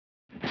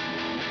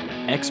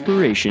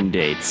Expiration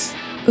dates.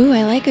 Ooh,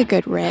 I like a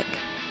good Rick.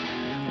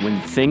 When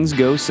things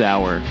go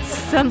sour.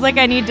 Sounds like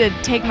I need to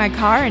take my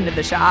car into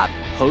the shop.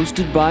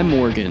 Hosted by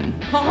Morgan.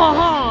 Ha ha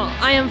ha!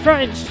 I am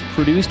French.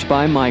 Produced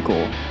by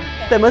Michael.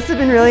 That must have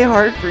been really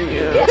hard for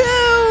you.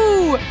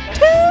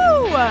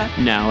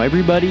 Two! Now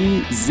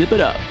everybody zip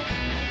it up.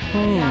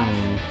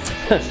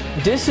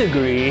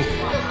 Disagree.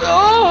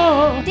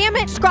 Oh! Damn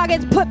it,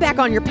 Scroggins, put back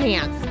on your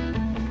pants.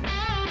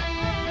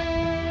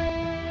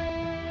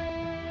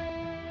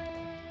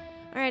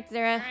 All right,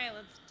 Sarah. All right,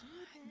 let's do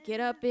it. Get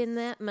up in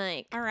that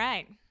mic. All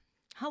right.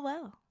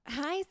 Hello.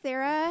 Hi,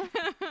 Sarah.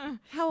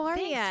 How are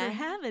you? Thanks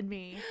for having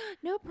me.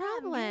 No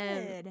problem.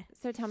 good.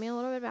 So tell me a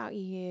little bit about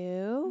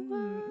you.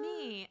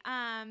 Me.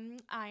 I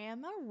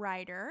am a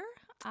writer.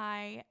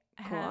 I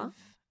have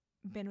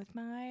been with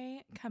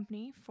my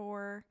company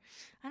for,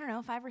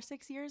 5 or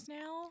 6 years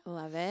now.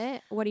 Love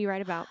it. What do you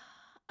write about?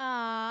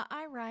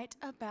 I write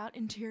about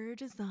interior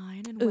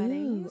design and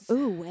weddings.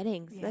 Ooh,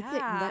 weddings. Yeah. That's it.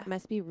 That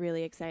must be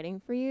really exciting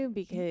for you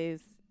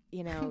because,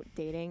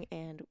 dating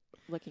and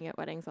looking at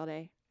weddings all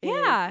day.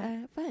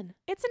 Yeah. Is, fun.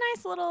 It's a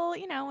nice little,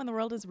 when the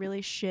world is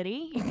really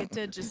shitty, you get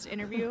to just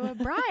interview a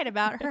bride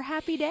about her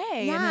happy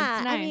day. Yeah.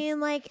 And it's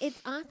nice.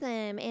 It's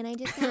awesome. And I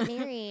just got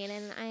married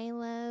and I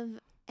love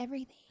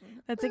everything.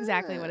 That's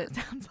exactly what it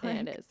sounds like.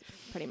 And it is,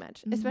 pretty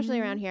much. Especially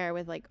around here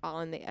with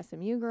all in the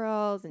SMU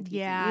girls and TCU.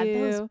 Yeah,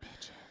 those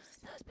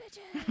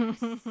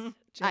bitches.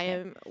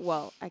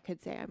 I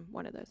could say I'm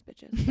one of those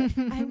bitches,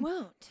 but I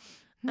won't.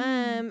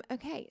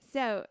 Okay,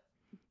 so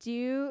do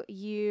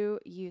you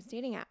use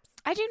dating apps?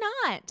 I do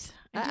not.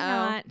 I do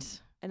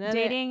not. Another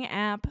dating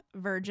app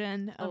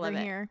virgin over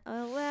here.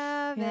 I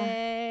love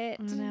it.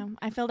 I don't know.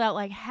 I filled out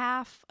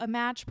half a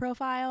match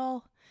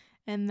profile,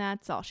 and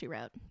that's all she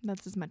wrote.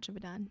 That's as much of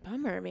it done.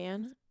 Bummer,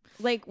 man.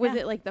 Was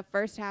it the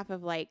first half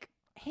of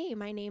hey,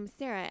 my name's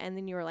Sarah, and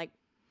then you were like,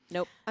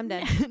 nope, I'm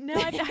done. No,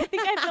 I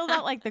think I filled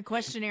out the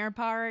questionnaire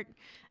part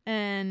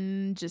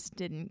and just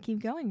didn't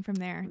keep going from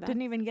there.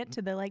 Didn't even get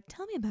to the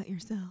tell me about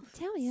yourself.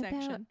 Tell me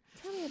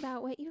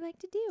about what you like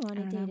to do on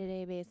a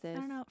day-to-day basis. I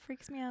don't know. It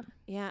freaks me out.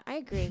 Yeah, I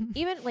agree.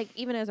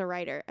 even as a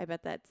writer, I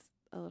bet that's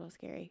a little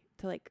scary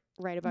to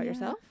write about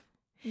yourself.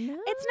 No.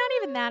 It's not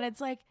even that. It's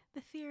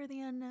the fear of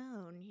the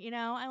unknown.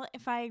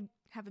 If I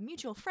have a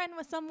mutual friend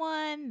with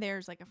someone,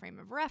 there's a frame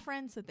of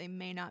reference that they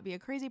may not be a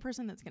crazy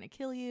person that's going to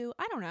kill you.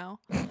 I don't know.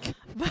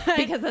 But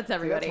because that's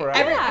everybody.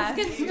 Everyone's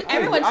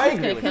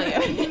just going to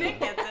kill you.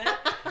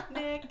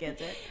 Nick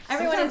gets it.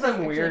 Sometimes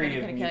I'm weary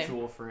of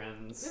mutual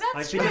friends.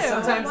 That's true. Because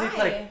sometimes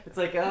Why? it's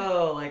I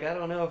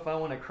don't know if I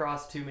want to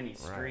cross too many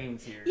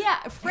streams here. Yeah,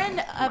 a friend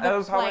of That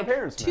was how my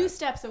parents two met.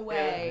 steps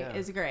away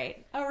is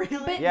great. Oh,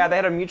 really? Yeah, they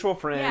had a mutual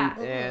friend,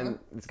 Yeah. and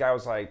this guy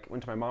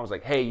went to my mom, was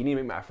like, hey, you need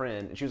to meet my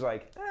friend. And she was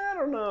like, I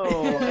don't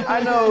know.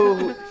 I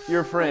know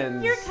your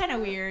friends. You're kind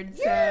of weird.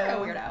 You're a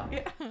weirdo.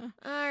 Yeah.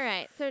 All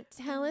right. So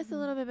tell us a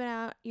little bit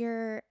about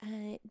your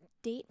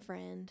date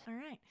friend. All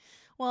right.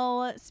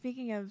 Well,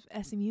 speaking of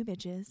SMU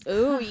bitches.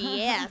 Oh,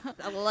 yes.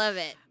 I love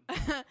it.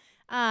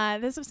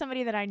 This was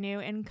somebody that I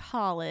knew in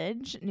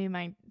college, knew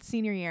my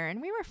senior year,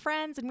 and we were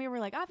friends, and we were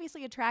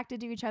obviously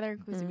attracted to each other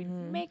because we'd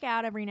make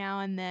out every now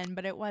and then,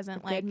 but it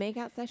wasn't good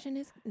makeout session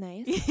is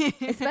nice.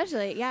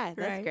 Especially, that's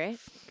right. great.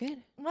 Good.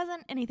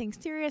 Wasn't anything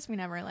serious. We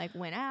never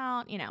went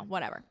out,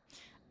 whatever.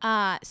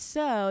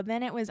 So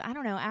then it was,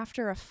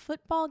 after a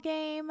football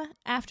game,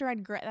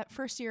 that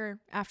first year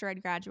after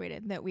I'd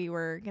graduated, that we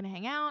were going to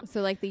hang out.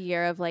 So the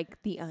year of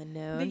the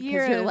unknown. The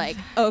year you're of,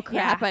 oh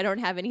crap, yeah. I don't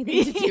have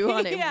anything to do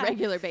on a Yeah.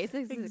 regular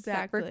basis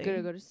except for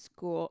Exactly. go to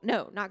school.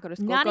 No, not go to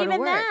school. Not go even to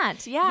work.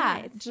 that. Yeah.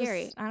 It's just,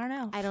 scary. I don't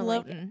know. I don't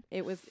floating.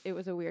 like it. It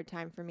was a weird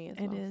time for me as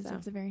well. It is. So.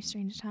 It's a very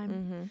strange time.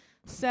 Mm-hmm.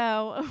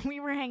 So we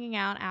were hanging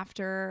out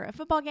after a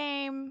football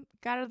game,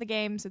 got out of the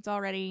game, so it's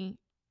already,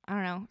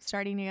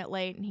 starting to get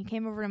late. And he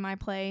came over to my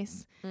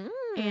place.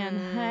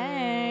 And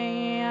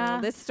hey.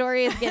 This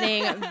story is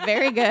getting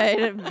very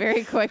good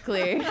very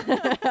quickly.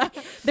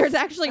 There's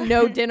actually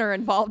no dinner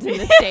involved in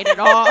this date at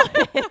all.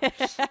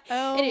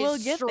 We'll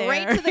get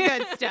straight there. to the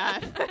good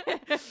stuff.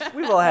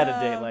 We've all had a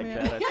date like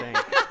that,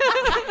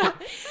 I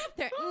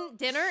think.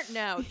 Dinner?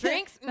 No.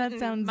 Drinks? That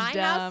sounds my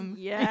dumb. House?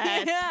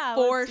 Yes. Yeah,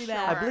 for let's do sure.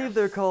 that. I believe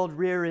they're called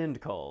rear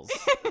end calls.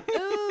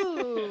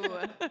 Ooh.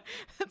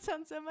 That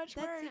sounds so much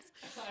worse.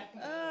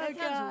 That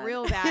sounds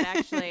real bad,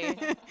 actually.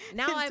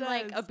 Now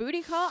I'm a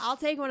booty call? I'll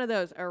take one of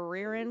those. A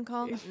rear end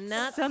call?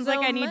 Not Sounds so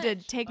like I need much. to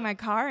take my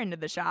car into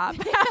the shop.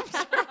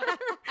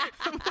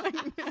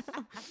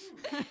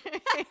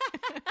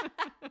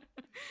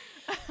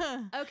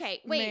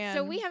 Okay, wait. Man.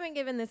 So we haven't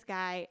given this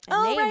guy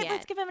a name right. yet.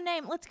 Let's give him a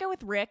name. Let's go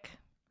with Rick.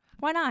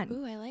 Why not?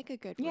 Ooh, I like a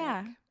good Rick.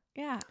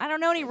 Yeah. I don't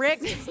know any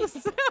Ricks.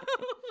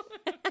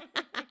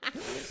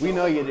 We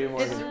know you do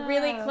more It's than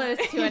really close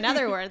to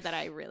another word that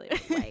I really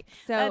like.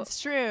 So That's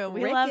true.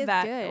 We Rick love is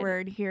that good.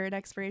 word here at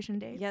Expiration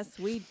Dates. yes,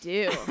 we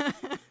do.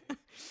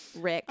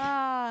 Rick.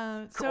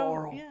 Carl.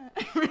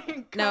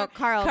 No,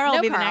 Carl. Carl no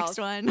will be the Carls. next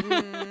one.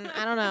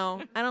 I don't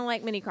know. I don't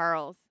like mini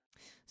Carls.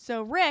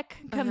 So Rick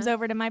comes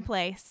over to my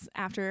place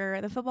after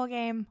the football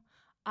game.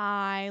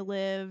 I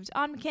lived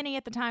on McKinney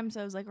at the time,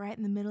 so I was like right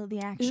in the middle of the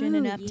action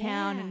and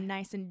uptown and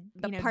nice and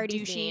The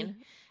party douchey. scene.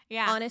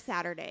 Yeah. On a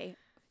Saturday.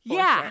 For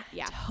Yeah, sure.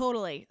 Yeah.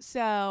 totally.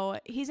 So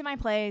he's in my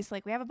place.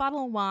 Like, we have a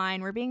bottle of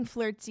wine. We're being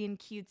flirty and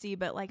cutesy,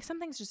 but like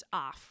something's just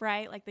off,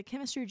 right? Like the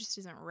chemistry just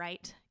isn't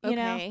right. You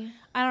know?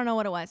 I don't know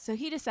what it was. So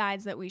he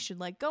decides that we should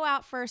like go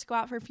out for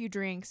a few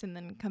drinks and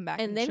then come back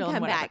and then chill come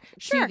and whatever. back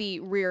Sure. to the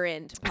rear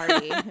end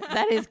party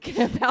that is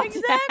about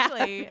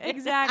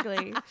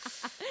Exactly.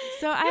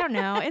 So I don't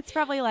know. It's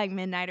probably like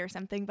midnight or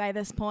something by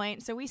this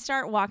point. So we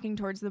start walking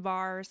towards the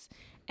bars.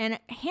 And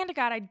hand to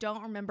God, I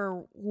don't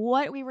remember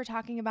what we were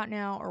talking about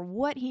now or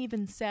what he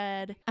even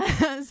said.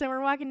 So we're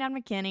walking down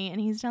McKinney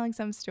and he's telling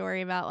some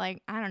story about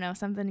like, I don't know,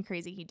 something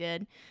crazy he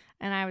did.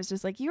 And I was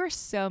just like, you are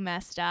so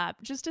messed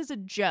up. Just as a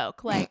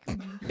joke, like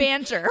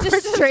banter. Just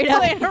We're just straight up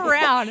playing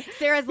around.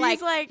 Sarah's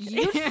He's like,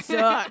 you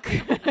suck.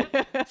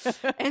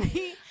 And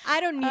he, I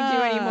don't need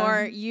you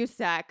anymore. You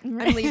suck. I'm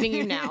leaving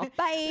you now.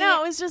 Bye.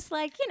 no, it was just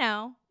like, you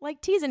know,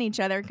 like teasing each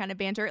other kind of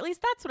banter. At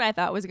least that's what I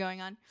thought was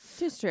going on.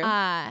 Just true.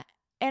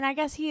 And I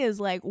guess he is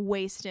like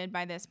wasted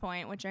by this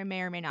point, which I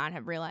may or may not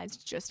have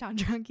realized just how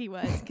drunk he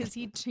was, because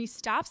he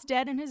stops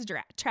dead in his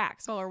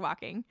tracks while we're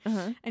walking,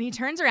 and he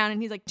turns around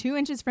and he's like 2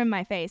 inches from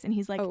my face, and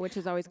he's like, which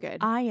is always good.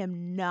 I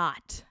am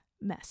not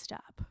messed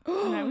up.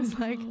 And I was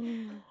like,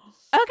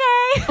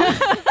 okay.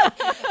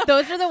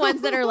 Those are the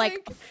ones that are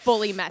like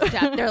fully messed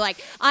up. They're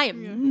like, I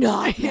am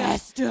not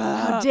messed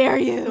up. How dare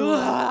you? You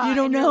don't And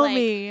you're know like,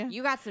 me.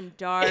 You got some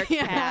dark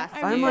past.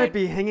 I might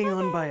be hanging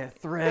on by a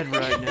thread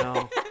right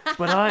now,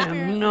 but I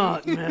am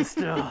not messed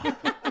up.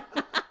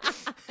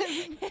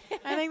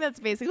 I think that's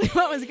basically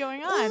what was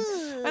going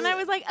on. And I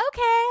was like,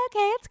 okay,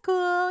 it's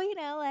cool. You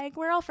know, like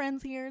we're all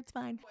friends here. It's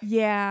fine.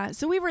 Yeah.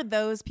 So we were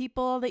those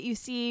people that you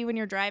see when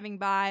you're driving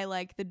by,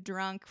 like the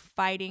drunk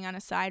fighting on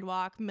a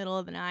sidewalk middle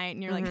of the night.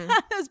 And you're like,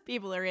 those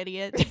people are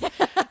idiots.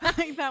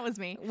 Like that was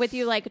me. With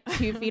you like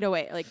 2 feet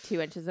away, like 2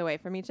 inches away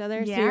from each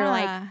other. Yeah. So you're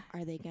like,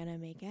 are they going to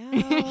make out?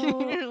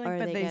 You're like, Or are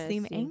but they gonna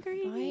seem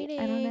angry. fighting?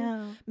 I don't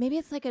know. Maybe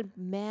it's like a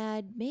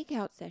mad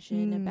makeout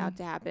session about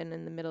to happen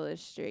in the middle of the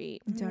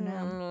street. Don't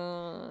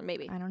know.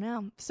 Maybe. I don't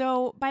know.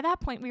 So by that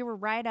point, we were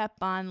right up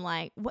on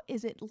like, what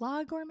is it?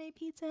 La Gourmet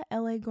Pizza?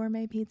 LA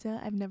Gourmet Pizza?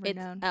 I've never It's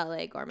known.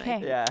 LA Gourmet.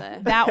 Okay. Yeah.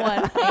 Pizza. That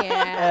one.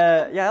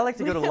 Yeah. I like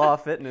to go to Law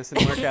Fitness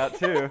and work out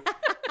too.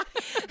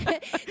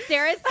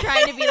 Sarah's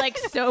trying to be like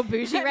so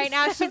bougie right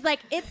now. She's like,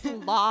 it's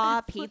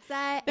Law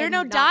Pizza. There are and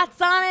no not-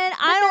 dots on it.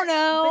 I don't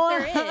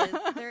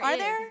know. But there is. Are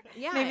there?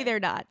 Yeah. Maybe they're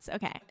dots.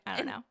 Okay. I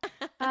don't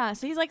know.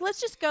 So he's like, let's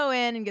just go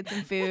in and get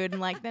some food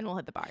and like then we'll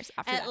hit the bars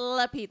after At that.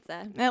 La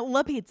Pizza. At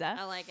La Pizza.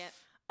 I like it.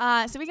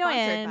 So we go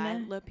Sponsored by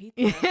in. La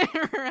Pizza.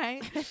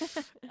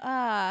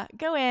 right.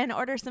 Go in,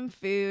 order some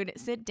food,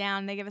 sit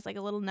down. They give us like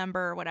a little number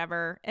or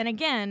whatever. And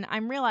again,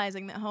 I'm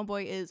realizing that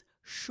homeboy is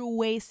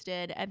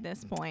wasted at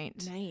this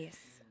point. Nice.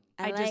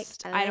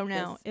 I don't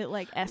know. this. It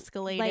like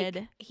escalated.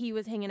 Like he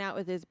was hanging out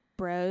with his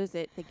bros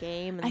at the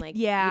game, and like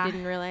yeah. he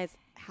didn't realize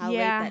how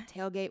Yeah. late that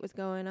tailgate was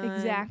going on.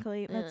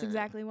 Exactly. That's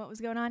exactly what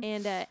was going on.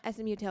 And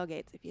SMU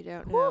tailgates, if you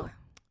don't Whew. know,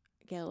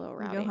 get a little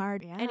We rowdy. go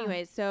hard. Yeah.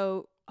 Anyways,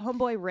 so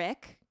homeboy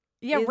Rick.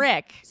 Yeah, is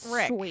Rick.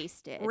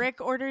 Wasted. Rick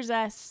orders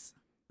us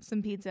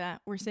some pizza.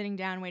 We're sitting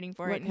down waiting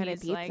for What it. kind and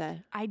of he's like,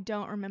 pizza? I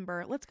don't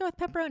remember. Let's go with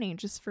pepperoni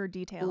just for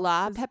detail.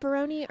 La 'Cause-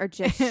 pepperoni or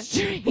just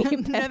straight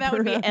pepperoni? No, that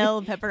would be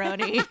L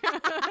pepperoni.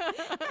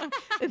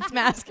 It's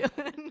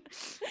masculine.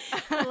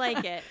 I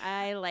like it.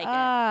 I like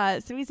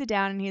it. So we sit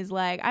down and he's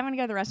like, I'm going to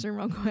go to the restroom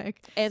real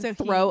quick. And so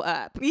throw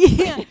up.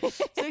 Yeah.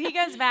 So he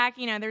goes back,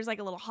 there's like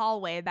a little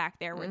hallway back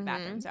there where the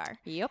bathrooms are.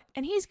 Yep.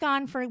 And he's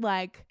gone for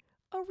like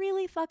a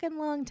really fucking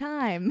long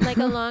time. Like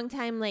a long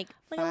time, like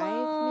a 5 minutes.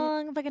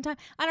 long fucking time.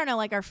 I don't know,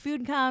 like our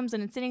food comes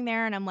and it's sitting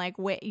there and I'm like,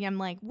 wait,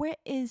 where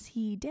is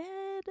he dead?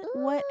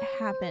 What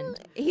happened?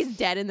 He's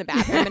dead in the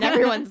bathroom, and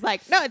everyone's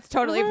like, "No, it's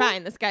totally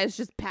fine. This guy's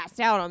just passed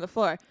out on the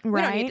floor. We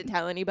don't need Right. to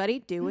tell anybody,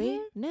 do we?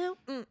 No,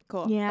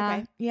 cool. Yeah.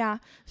 Okay. Yeah.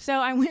 So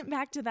I went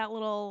back to that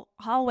little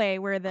hallway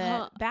where the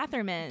Huh.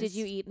 bathroom is. Did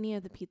you eat any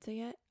of the pizza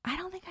yet? I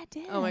don't think I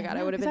did. Oh my God,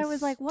 I would've 'cause been I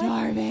was like, what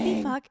starving.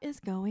 the fuck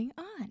is going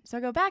on? So I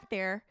go back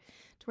there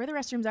to where the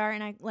restrooms are,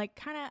 and I like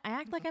I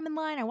act like I'm in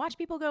line. I watch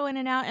people go in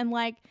and out, and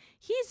like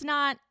he's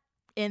not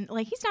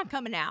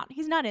coming out.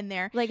 He's not in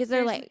there. Like, is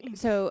there There's- like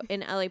so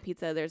in LA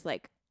Pizza? There's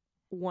like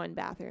one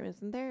bathroom,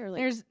 isn't there? Or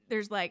like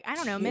There's like, I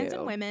don't know, men's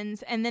and two.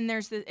 women's, and then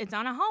it's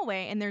on a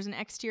hallway and there's an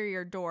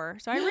exterior door.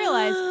 So I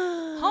realized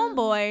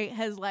homeboy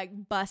has like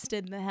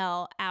busted the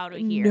hell out of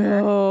here.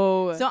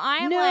 No. So I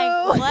am No.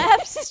 like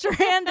left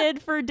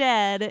stranded for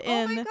dead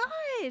oh my in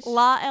gosh.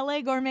 La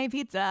LA Gourmet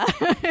Pizza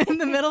in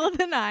the middle of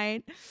the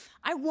night.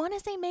 I want to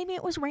say maybe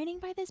it was raining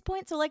by this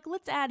point. So like,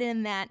 let's add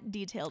in that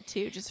detail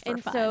too, just for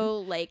and fun. so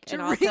like, To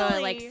and also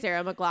really- like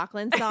Sarah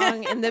McLachlan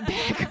song in the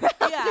background.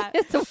 Yeah.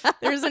 as well.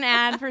 There's an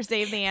ad for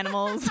Save the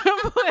Animals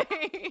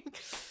playing.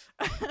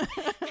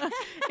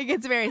 It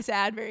gets very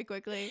sad very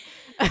quickly.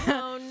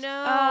 Oh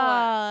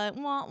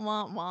no. Wah,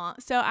 wah, wah.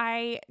 So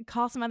I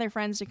call some other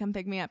friends to come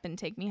pick me up and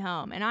take me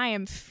home. And I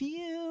am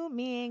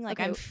fuming. Like,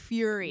 Okay. I'm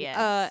furious.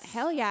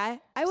 Hell yeah.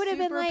 I would have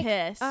been Super like,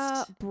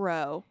 pissed.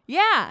 bro,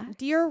 Yeah.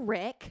 dear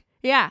Rick,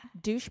 Yeah.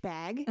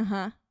 douchebag.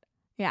 Uh-huh.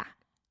 Yeah.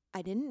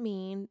 I didn't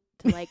mean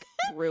to like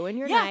ruin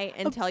your Yeah, night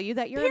and tell you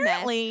that you're a mess.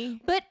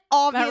 Apparently. But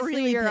obviously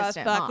really you're a pissed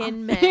him off.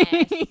 fucking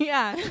mess.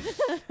 Yeah.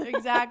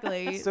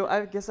 Exactly. So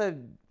I guess I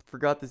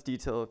forgot this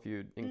detail if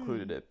you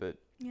included it, but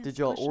Yeah, did it's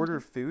y'all question order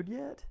time. food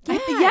yet?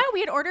 Yeah,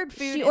 we had ordered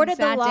food. She and ordered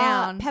the sat La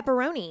down.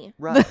 pepperoni.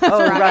 Right.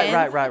 Oh,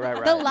 right.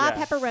 The La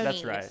Yeah, pepperoni.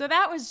 That's right. So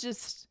that was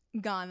just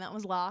gone. That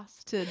was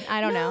lost to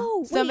I don't know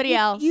Wait, somebody you-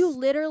 else. You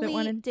literally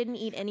wanted- didn't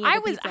eat any of I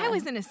the was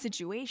pizza. in a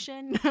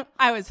situation.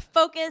 I was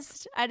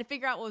focused. I had to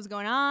figure out what was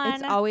going on.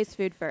 It's always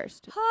food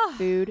first.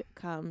 Food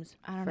comes.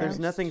 I don't know. There's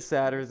nothing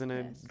sadder than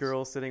a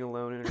girl sitting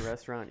alone in a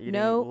restaurant eating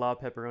No. La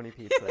Pepperoni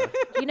pizza.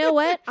 You know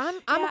what? I'm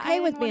Yeah, I okay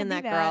with didn't wanna being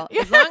that do girl that.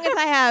 as long as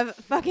I have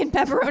fucking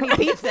pepperoni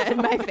pizza in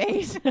my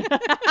face.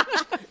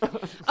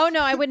 Oh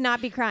no, I would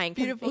not be crying.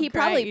 'Cause Beautiful He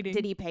cry probably eating.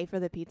 did. He pay for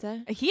the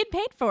pizza? He had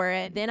paid for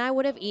it. Then I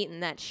would have eaten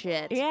that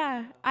shit.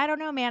 Yeah, I don't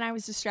know, man. I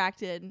was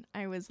distracted.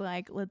 I was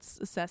like, let's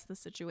assess the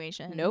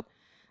situation. Nope.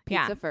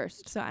 Pizza Yeah.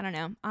 first. So I don't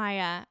know.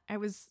 I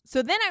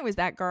was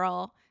that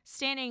girl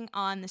standing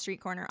on the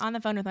street corner on the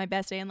phone with my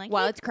bestie and like,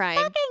 While "You it's crying.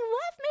 fucking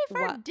left me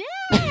for What?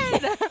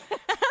 dead.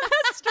 On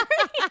the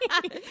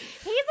street.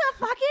 He's a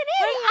fucking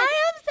Like, I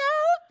am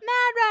so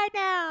mad right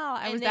now.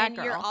 I And was then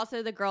that you're girl.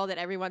 also the girl that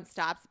everyone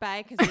stops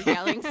by because you're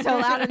yelling so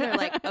loud, and they're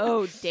like,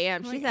 "Oh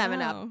damn, she's Like,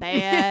 having oh. a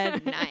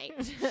bad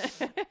night."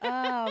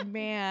 Oh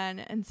man.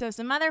 And so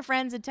some other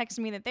friends had texted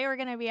me that they were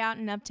going to be out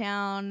in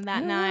Uptown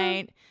that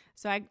night.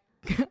 So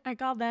I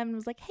called them and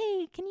was like,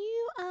 "Hey, can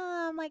you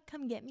like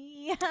come get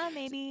me?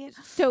 Maybe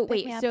So pick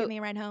me wait, up, so get me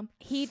a ride home."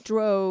 he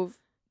drove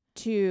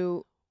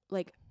to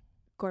like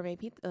gourmet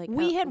pizza, like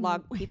We had-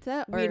 log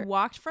pizza, or We had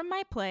walked from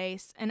my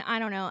place, and I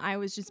don't know, I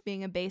was just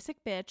being a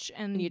basic bitch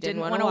and You didn't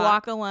didn't wanna want to walk.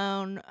 walk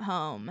alone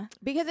home.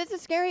 because it's a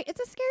scary It's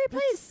a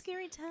place.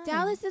 scary time.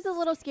 Dallas is a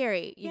little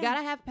scary. You Yeah.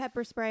 gotta have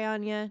pepper spray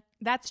on you,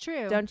 That's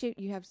true. don't you?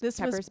 You have This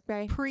pepper was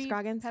spray,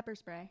 Scroggins. Pepper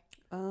spray.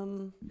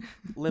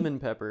 Lemon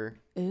pepper.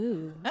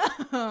 Ooh,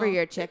 for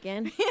your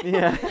chicken.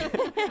 Yeah.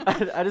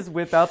 I just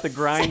whip out the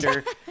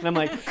grinder and I'm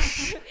like,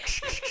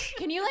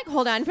 Can you like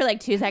hold on for like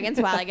 2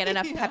 seconds while I get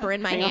enough pepper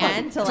in my Hang on.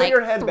 hand to Put like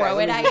your head throw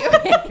it back.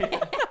 at you?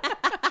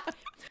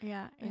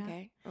 Yeah.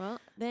 Okay. Well,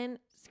 then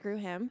screw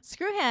him.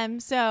 Screw him.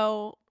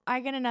 So I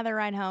get another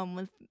ride home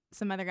with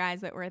some other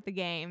guys that were at the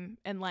game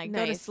and like go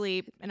to Nice.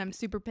 sleep, and I'm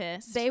super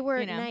pissed. They were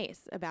you know?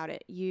 nice about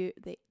it.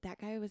 That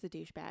guy was a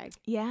douchebag.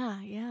 Yeah.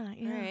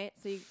 All right.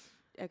 So you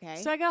okay.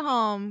 So I go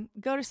home,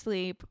 go to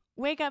sleep,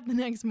 wake up the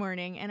next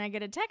morning, and I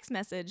get a text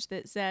message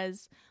that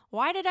says,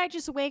 "Why did I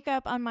just wake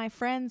up on my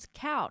friend's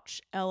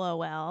couch?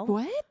 LOL."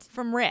 what?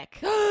 From Rick.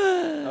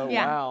 oh,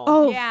 Yeah. wow.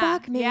 Oh Yeah,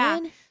 fuck, yeah.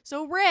 man.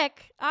 So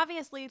Rick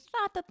obviously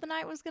thought that the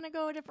night was going to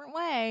go a different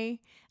way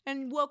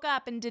and woke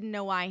up and didn't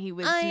know why he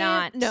was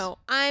not. No,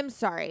 I'm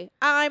sorry.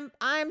 I'm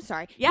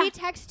sorry. Yeah. He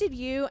texted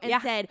you and Yeah.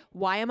 said,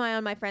 "Why am I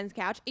on my friend's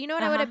couch?" You know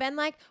what I would have been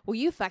like? Well,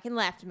 you fucking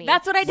left me.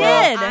 That's what I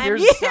Well, did. I'm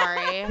Here's-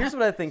 sorry. Here's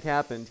what I think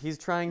happened. He's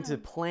trying to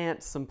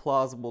plant some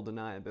plausible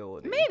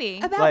deniability. Maybe.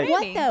 About Like-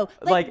 what Maybe. though?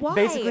 Like why?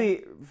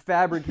 basically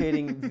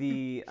fabricating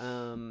the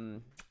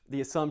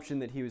assumption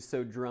that he was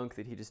so drunk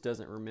that he just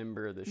doesn't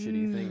remember the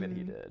shitty thing that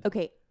he did.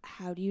 Okay,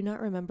 how do you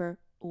not remember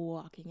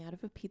walking out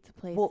of a pizza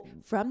place Well,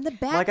 from the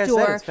back like I said,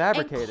 door it's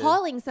fabricated. and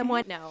calling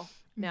someone? No.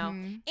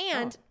 Mm-hmm.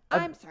 And Oh,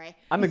 I'm sorry.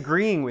 I'm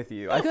agreeing with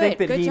you. I Good, think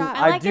that good he. job.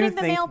 I like do getting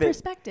the think male that,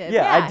 perspective.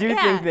 Yeah, I do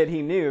yeah. think that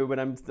he knew. But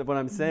what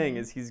I'm saying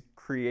is he's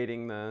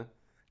creating the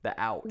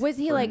out. Was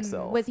he for like?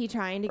 himself. Was he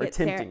trying to Or get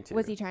Sarah? attempting to.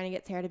 Was he trying to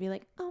get Sarah to be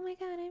like, "Oh my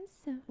god, I'm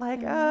so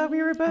like, sorry."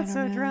 we were both don't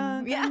so know.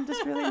 drunk. Yeah. And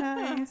just really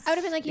nice. I would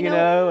have been like, you You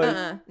know,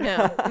 know, no,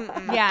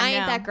 mm-mm. Yeah, I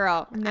ain't no. that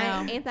girl. No.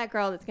 I ain't that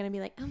girl that's gonna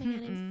be like, "Oh my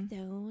god, I'm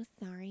so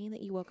sorry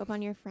that you woke up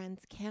on your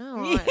friend's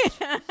couch."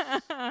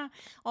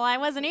 Well, I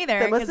wasn't either.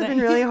 That must 'cause have I-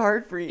 been really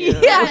hard for you.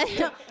 Yeah,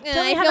 Tell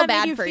me I how feel that made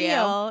bad you for you.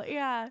 feel.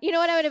 Yeah. You know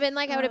what I would have been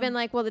like? I would have been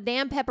like, well, the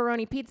damn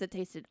pepperoni pizza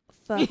tasted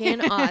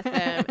fucking awesome,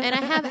 and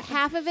I have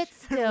half of it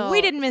still.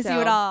 We didn't miss you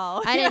so at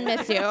all. I didn't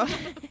miss you.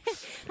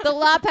 The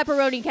La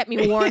pepperoni kept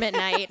me warm at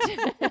night.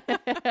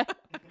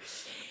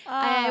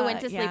 I went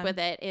to sleep yeah. with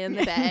it in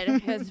the bed.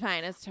 It was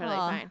fine. It's totally Oh,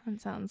 fine.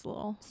 That sounds a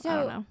little. I So,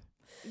 don't know.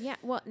 Yeah.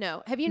 Well,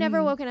 no. Have you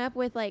never woken up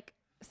with like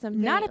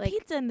something? Not a like,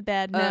 pizza in the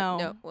bed.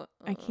 No.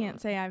 I can't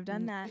say I've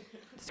done that.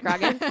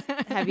 Scroggins,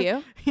 have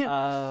you?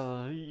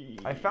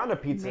 I found a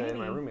pizza in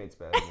my Maybe. roommate's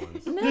bed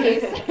once.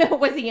 Nice.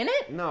 Was he in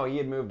it? No, he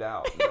had moved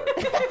out.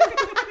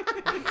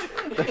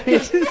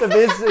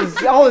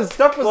 All his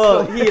stuff was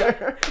Well, still he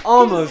there.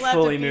 almost left a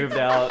fully pizza. moved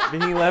out.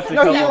 But he left a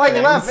No, couple he like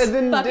things. left and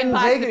then Fucking didn't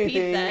box take of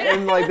anything. pizza.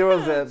 And like there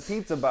was a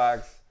pizza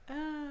box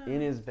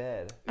in his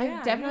bed.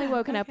 I've definitely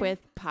woken up with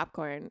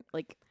popcorn,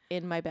 like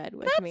in my bed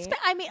with me.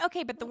 I mean,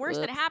 okay, but the worst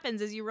that Whoops.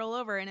 happens is you roll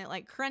over and it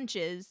like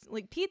crunches.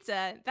 Like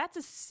pizza, that's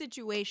a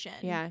situation.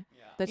 Yeah,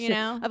 that's You true.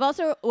 know? I've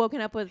also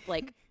woken up with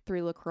like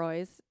 3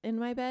 LaCroix in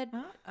my bed.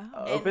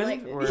 Open?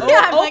 like- or-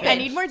 Yeah, I'm like, I open.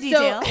 need more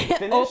detail.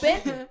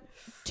 Open.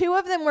 2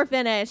 of them were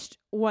finished.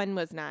 1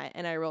 was not,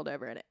 and I rolled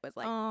over and it was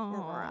like,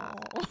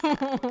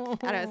 Oh.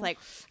 and I was like,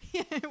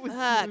 it was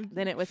fuck.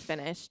 Then it was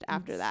finished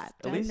after that.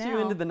 At least you now.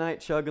 ended the night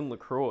chugging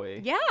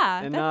LaCroix. Yeah,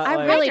 And not I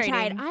like- really hydrating.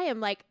 tried. I am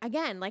like,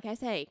 again, like I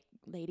say,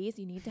 ladies,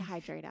 you need to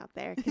hydrate out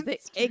there because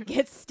it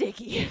gets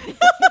sticky.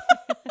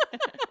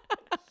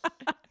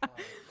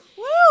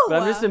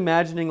 But I'm just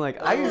imagining,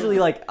 like, I usually,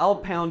 like, I'll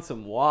pound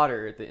some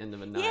water at the end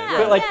of a night. Yeah,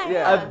 but, like,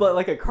 yeah. but,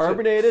 like, a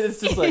carbonated, it's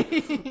just like,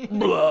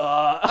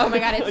 blah. Oh my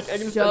God, it's Like, I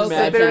can just so imagine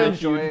good, Sit there a and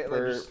enjoy huge it. Like,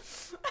 burp.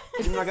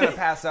 I'm not gonna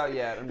pass out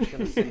yet. I'm just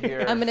gonna sit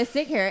here. I'm gonna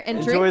sit here and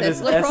Enjoy drink this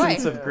this LaCroix.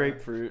 essence of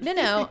grapefruit.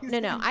 No.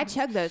 I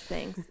chug those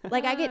things.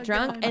 Like I get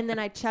drunk and then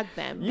I chug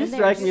them. You and they're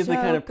strike me as the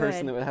so kind of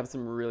person good. that would have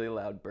some really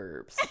loud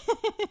burps.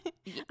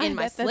 in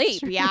my bet that's sleep.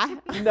 true. Yeah,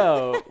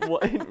 No,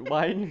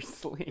 why in your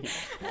sleep?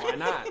 Why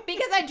not?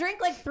 because I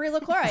drink like 3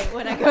 LaCroix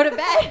when I go to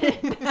bed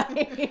at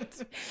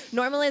night.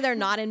 Normally they're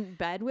not in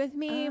bed with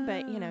me,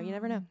 but you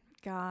never know.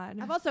 God.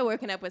 I've also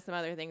woken up with some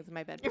other things in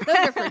my bed. But those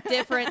are for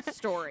different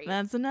stories.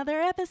 That's another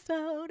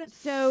episode.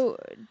 So,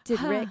 did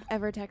Rick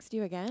ever text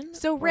you again?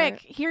 So Or- Rick,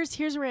 here's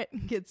where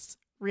it gets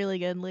really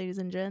good, ladies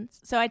and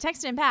gents. So I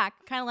texted him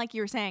back, kind of like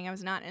you were saying. I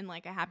was not in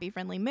like a happy,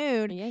 friendly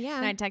mood. Yeah.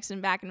 And I texted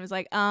him back and was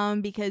like,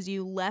 because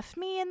you left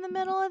me in the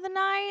middle of the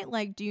night.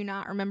 Like, do you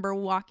not remember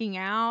walking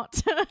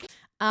out?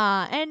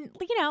 And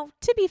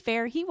to be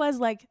fair, he was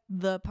like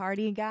the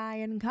party guy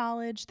in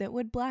college that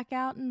would black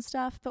out and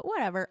stuff, but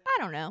whatever. I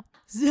don't know.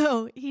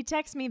 So he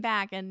texts me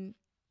back and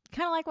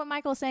kind of like what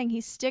Michael's saying,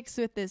 he sticks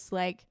with this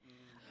like,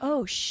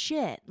 oh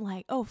shit,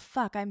 like, oh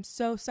fuck, I'm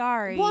so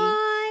sorry.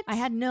 What? I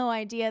had no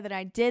idea that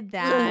I did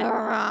that.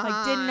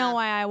 Like, didn't know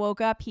why I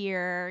woke up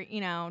here.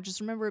 Just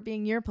remember it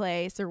being your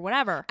place or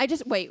whatever.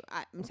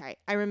 I'm sorry.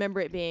 I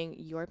remember it being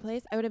your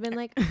place. I would have been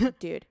like,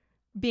 dude.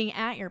 Being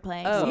at your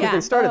place. Oh. Because Yeah.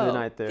 they started the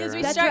night there. 'Cause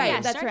we right?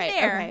 started- That's started right.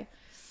 there.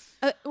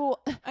 Okay.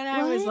 Well, And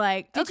I was what?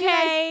 like, Did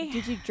okay.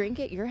 did you drink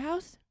at your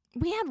house?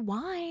 We had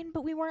wine,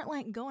 but we weren't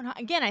like going hot.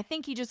 Again, I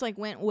think he just like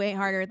went way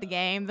harder at the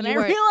game than You I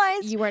weren't-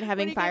 realized. You weren't when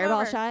having he came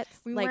fireball over. shots?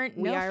 We like weren't,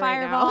 we no are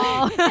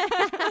fireball. Right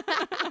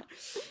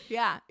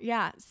now?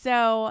 Yeah.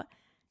 So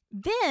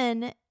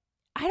then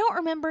I don't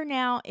remember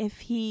now if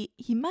he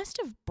must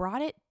have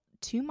brought it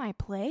to my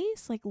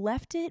place, like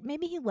left it.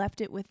 Maybe he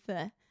left it with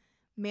the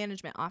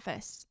management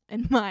office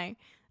in the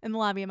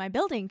lobby of my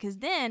building. Because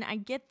then I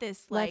get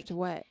this like Left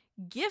what?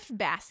 gift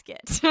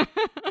basket.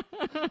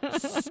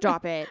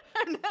 Stop it.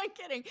 I'm not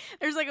kidding.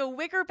 There's like a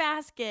wicker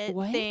basket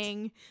What?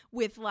 thing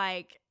with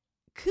like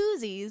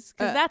koozies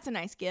because that's a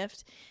nice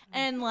gift,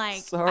 and like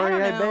Sorry,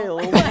 I I don't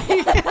know.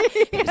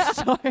 bailed.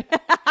 Sorry.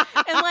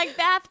 And like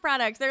bath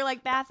products, they're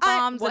like bath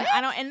bombs, and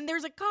what? and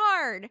there's a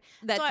card.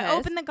 That so I says-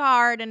 open the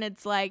card, and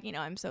it's like,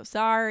 I'm so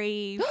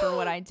sorry for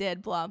what I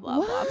did, blah blah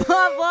blah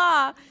blah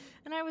blah.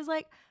 And I was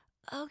like,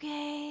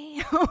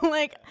 okay,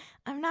 like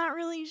I'm not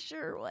really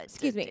sure what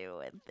Excuse to me. do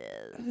with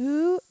this.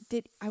 Who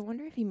did? I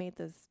wonder if he made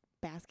this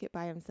basket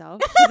by himself.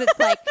 Because it's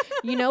like,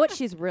 you know what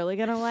she's really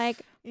gonna like?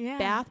 Yeah.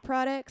 Bath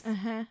products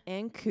Uh-huh.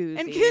 and koozies.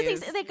 And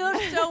koozies, they go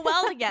so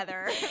well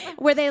together.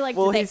 Were they like?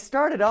 Well, did he they,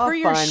 started off For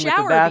your fine with the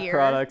shower bath beer.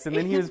 products, and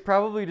then he was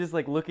probably just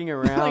like looking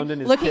around in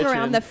his looking kitchen.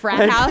 around the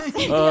frat house.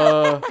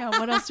 Yeah,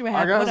 what else do I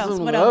have? I got What else?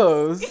 some What of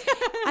else? those.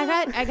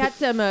 I got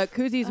some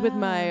koozies with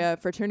my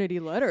fraternity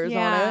letters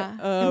yeah.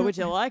 on it. Would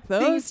you like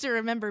Things those? to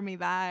remember me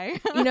by.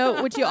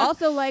 Would you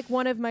also like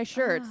one of my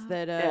shirts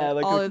that Yeah,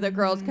 like all a- of the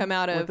girls come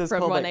out What of those from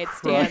called, one like, night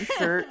crush stands?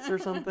 shirts or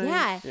something.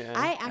 Yeah,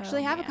 I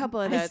actually have a man.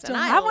 couple of I those. still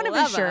and have one of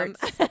his love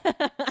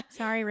 'em.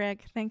 Sorry,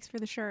 Rick. Thanks for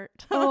the shirt.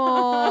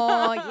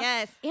 Oh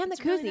yes, and the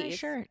It's a really koozies. nice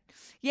shirt.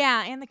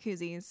 Yeah, and the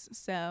koozies.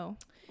 So,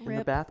 And the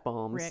rip bath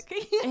bombs. Rick.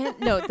 And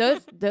no, those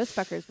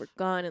fuckers were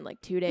gone in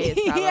like 2 days.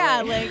 Probably.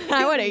 Yeah, like,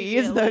 I would have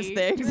used those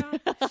immediately.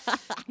 things.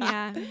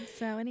 Yeah.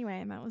 So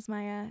anyway, that was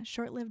my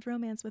short-lived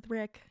romance with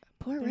Rick.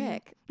 Poor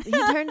Rick. He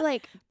turned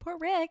like Poor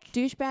Rick.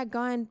 douchebag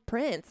gone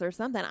Prince or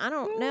something. I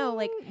don't know.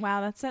 Like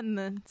Wow, that's setting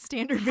the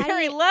standard How do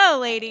very you- low,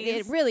 ladies.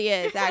 it really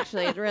is.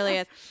 Actually, it really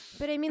is.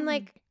 But I mean,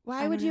 like,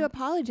 why I would don't you know.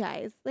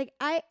 apologize? Like,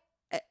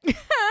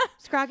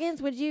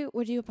 Scroggins, would you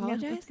Yeah,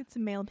 apologize? let's get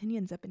some male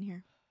opinions up in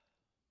here.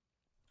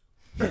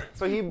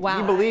 So he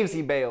Wow. believes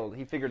he bailed.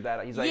 He figured that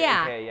out. He's like,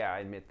 Yeah. okay, yeah, I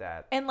admit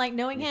that. And like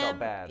knowing You felt him,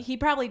 bad. he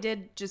probably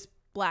did just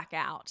black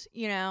out,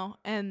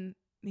 and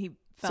he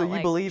felt So you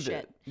like believe shit.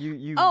 it? You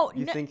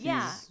You think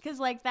yeah, he's because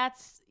like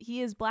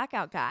he is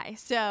blackout guy.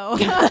 So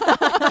He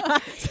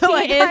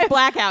is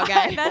blackout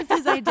guy. That's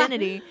his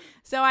identity.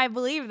 So I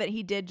believe that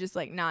he did just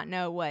like not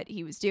know what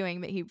he was doing,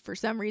 but he for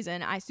some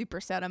reason I super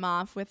set him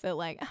off with the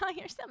like, oh,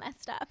 you're so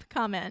messed up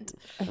comment,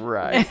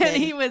 right? and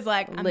he was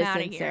like, I'm out of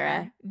Listen, here.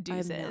 Sarah,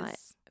 Deuces. I'm not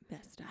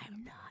messed up.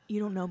 I'm not.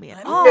 You don't know me at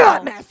I'm all.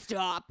 not messed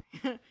up.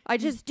 I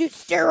just do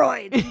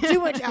steroids, too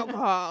much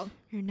alcohol.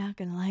 You're not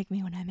gonna like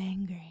me when I'm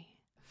angry.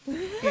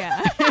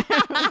 Yeah.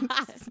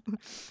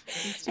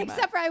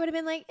 Except for I would have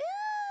been like,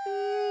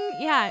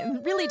 Yeah,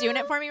 really doing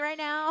it for me right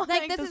now.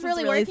 like this is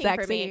really working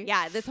sexy. for me.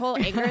 Yeah, this whole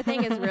anger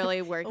thing is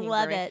really working.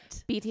 Love for me.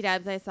 it. BT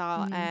Dubs, I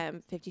saw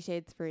 50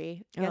 Shades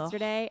Free Ugh.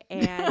 yesterday,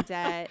 and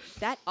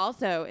that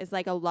also is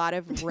like a lot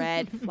of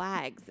red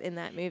flags in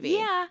that movie.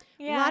 Yeah.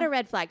 A lot of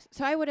red flags.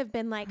 So I would have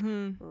been like,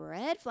 Mhm.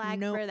 red flag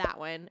Nope. for that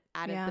one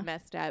out Yeah. of the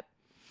messed up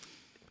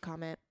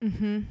comment.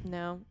 Mm-hmm.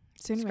 No.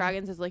 So anyway.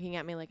 Scroggins is looking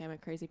at me like I'm a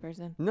crazy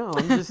person. No,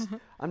 I'm just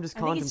I think he's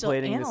still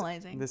contemplating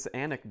analyzing. this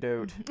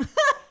anecdote.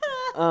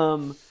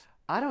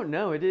 I don't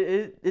know.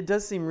 It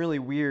does seem really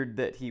weird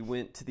that he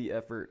went to the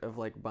effort of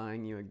like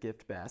buying you a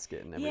gift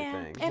basket and Yeah.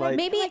 everything. And like,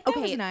 maybe Like, that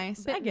okay, was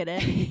nice. but I get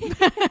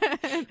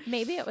it.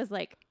 maybe it was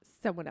like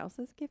someone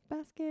else's gift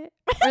basket,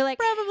 or like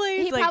Probably.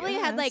 he He's like, probably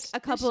 "Yeah, had like it's a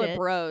good couple of shit."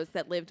 bros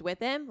that lived with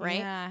him, right?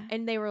 Yeah.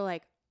 And they were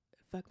like,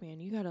 "Fuck,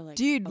 man, you gotta like,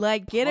 Dude,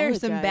 like get her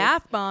some apologize.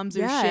 bath bombs or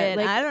Yeah, shit.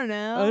 like, I don't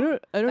know. I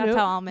don't That's know.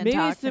 how all men Maybe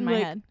talk some in my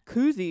like head.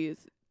 koozies.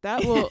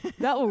 That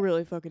will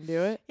really fucking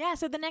do it." Yeah,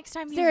 so the next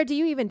time Sarah, do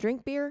you even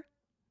drink beer?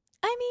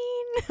 I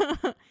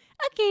mean,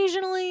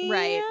 occasionally.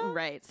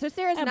 Right. So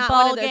Sarah's At not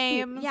ball one of those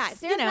games, people. Yeah, you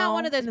Sarah's not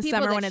one know, of those in the people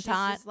summer that when it's she's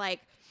hot. just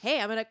like,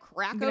 "Hey, I'm gonna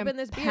crack I'm gonna open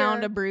this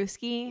pound beer a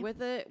brewski.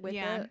 with a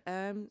Yeah.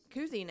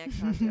 koozie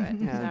next onto it."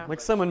 yeah, So. like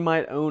someone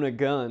might own a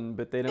gun,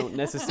 but they don't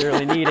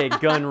necessarily need a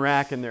gun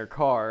rack in their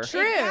car.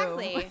 True.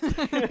 Exactly.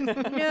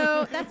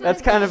 No,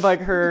 That's kind of like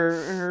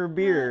her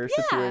beer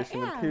Yeah, situation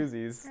yeah. with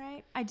koozies.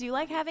 Right. I do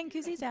like having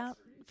koozies out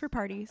for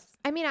parties.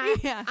 I mean,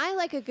 Yeah. I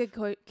like a good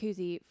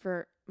koozie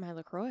for my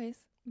LaCroix.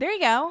 There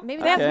you go.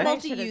 Maybe they have that's what I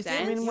should've multi-uses.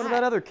 done. I mean, what Yeah.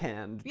 about other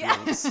canned Yeah.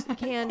 drinks?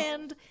 Canned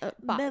And or a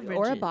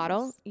beverages.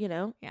 bottle. You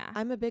know, yeah.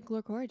 I'm a big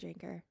LaCroix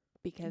drinker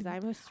because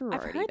I'm a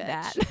sorority heard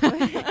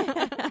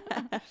bitch.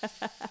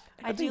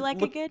 I do think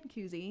like a good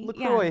koozie.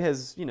 LaCroix Yeah.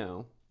 has,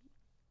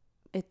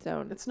 Its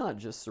own, it's not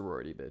just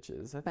sorority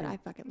bitches. but I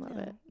think fucking love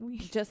No, it. we-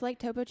 Just like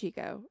Topo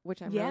Chico,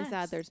 which I'm really Yes.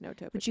 sad there's no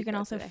Topo but Chico you can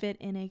also today. fit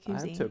in a I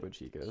koozie. have Topo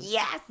Chicos.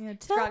 Yes! Yeah,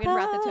 Scroggin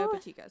brought the Topo. Topo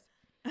Chicos.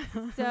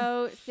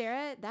 So,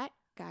 Sarah, that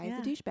guy is a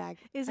Yeah. douchebag.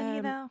 Isn't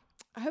he though?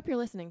 I hope you're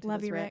listening to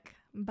Love this, you, Rick.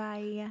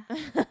 Bye.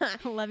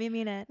 Rick. Love you,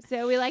 mean it.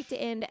 So we like to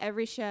end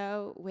every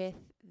show with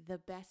the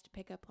best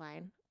pickup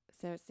line.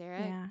 So Sarah,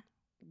 Yeah.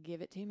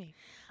 give it to me.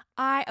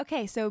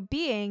 Okay, so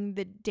being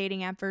the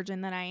dating app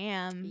virgin that I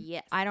am,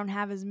 Yes. I don't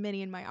have as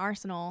many in my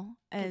arsenal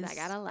 'Cause as I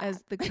got a lot.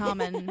 as the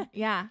common.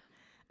 Yeah.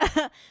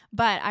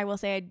 But I will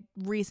say I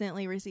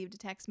recently received a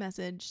text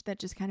message that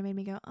just kind of made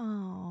me go,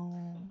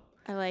 "Oh."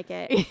 I like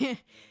it.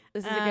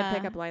 This is a good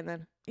pickup line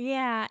then.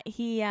 Yeah,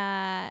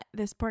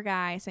 this poor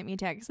guy sent me a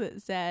text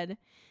that said,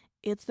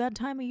 "It's that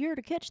time of year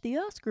to catch the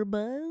Oscar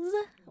buzz.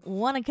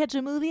 Want to catch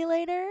a movie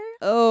later?"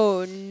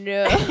 Oh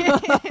no.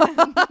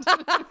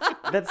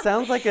 That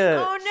sounds like a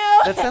Oh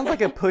no. that sounds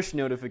like a push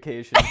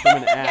notification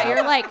from an app. Yeah,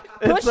 you're like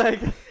It's push like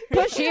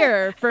push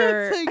here for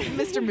It's like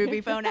Mr.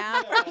 Movie Phone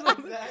app.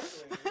 exactly.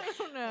 I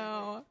don't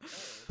know.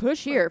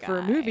 push here Poor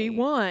for movie guy.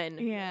 1.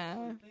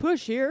 Yeah.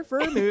 Push here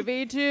for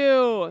movie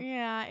 2.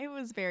 Yeah, it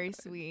was very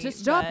sweet. To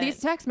stop but- these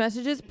text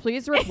messages,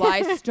 please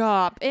reply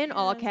stop in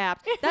all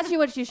caps. That's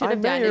what you should I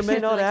have done. may or is may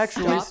just not like,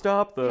 actually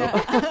stop though.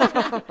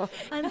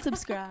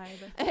 Unsubscribe.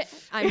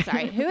 I'm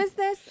sorry. Who is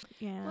this?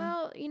 Yeah.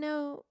 Well,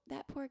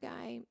 that poor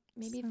guy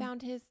maybe So-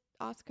 found his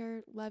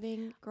Oscar-loving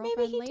maybe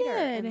girlfriend he later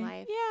did. in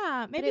life.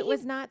 Yeah. But Maybe it he-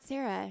 was not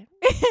Sarah.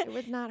 It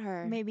was not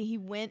her. Maybe he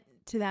went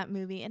to that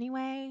movie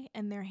anyway,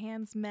 and their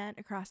hands met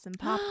across some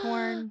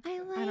popcorn. I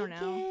like don't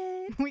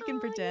know. it. We can Oh,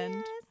 pretend.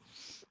 yes.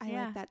 I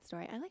Yeah. like that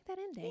story. I like that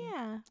ending.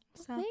 Yeah.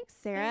 So Thanks,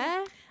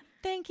 Sarah.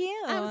 thank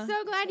you. I'm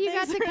so glad you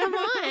got Thanks to for come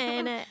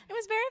having me. on. It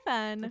was very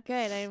fun.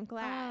 Good. I'm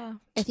glad. Oh.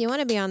 If you want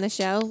to be on the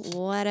show,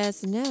 let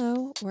us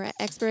know. We're at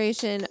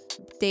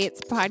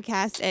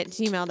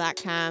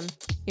expirationdatespodcast@gmail.com.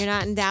 You're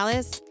not in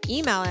Dallas?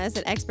 Email us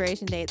at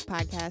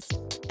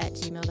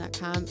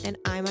expirationdatespodcast@gmail.com, and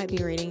I might be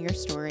reading your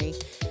story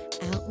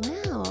out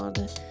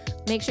loud.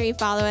 Make sure you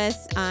follow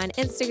us on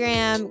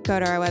Instagram. Go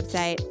to our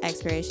website,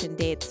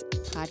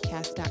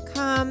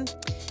 expirationdatespodcast.com.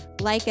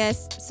 Like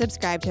us,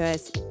 subscribe to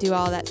us, do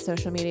all that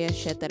social media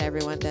shit that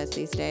everyone does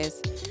these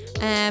days.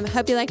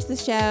 Hope you liked the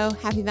show.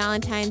 Happy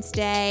Valentine's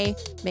Day.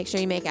 Make sure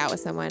you make out with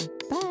someone.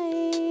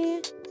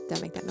 Bye.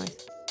 Don't make that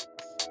noise.